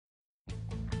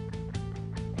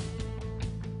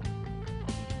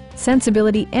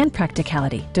sensibility, and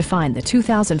practicality define the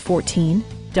 2014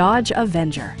 Dodge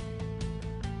Avenger.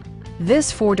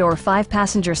 This four-door,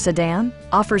 five-passenger sedan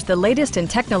offers the latest in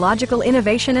technological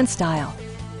innovation and style.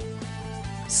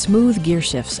 Smooth gear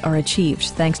shifts are achieved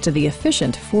thanks to the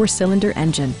efficient four-cylinder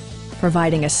engine,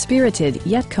 providing a spirited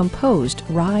yet composed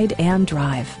ride and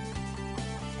drive.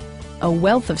 A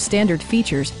wealth of standard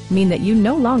features mean that you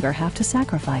no longer have to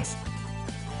sacrifice,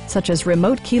 such as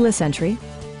remote keyless entry,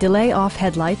 delay-off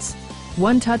headlights,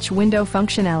 one-touch window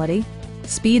functionality,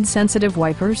 speed-sensitive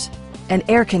wipers, and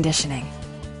air conditioning.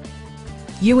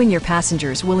 You and your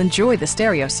passengers will enjoy the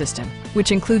stereo system,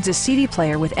 which includes a CD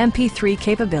player with MP3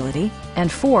 capability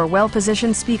and 4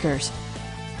 well-positioned speakers.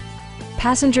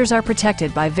 Passengers are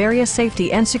protected by various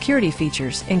safety and security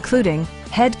features, including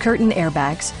head curtain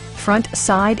airbags, front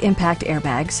side impact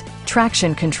airbags,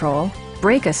 traction control,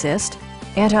 brake assist,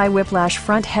 anti-whiplash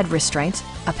front head restraints,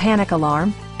 a panic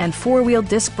alarm, and 4-wheel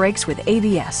disc brakes with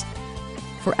ABS.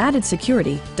 For added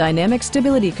security, dynamic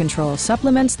stability control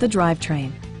supplements the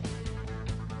drivetrain.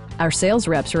 Our sales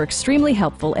reps are extremely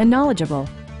helpful and knowledgeable.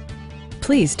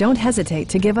 Please don't hesitate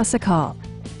to give us a call.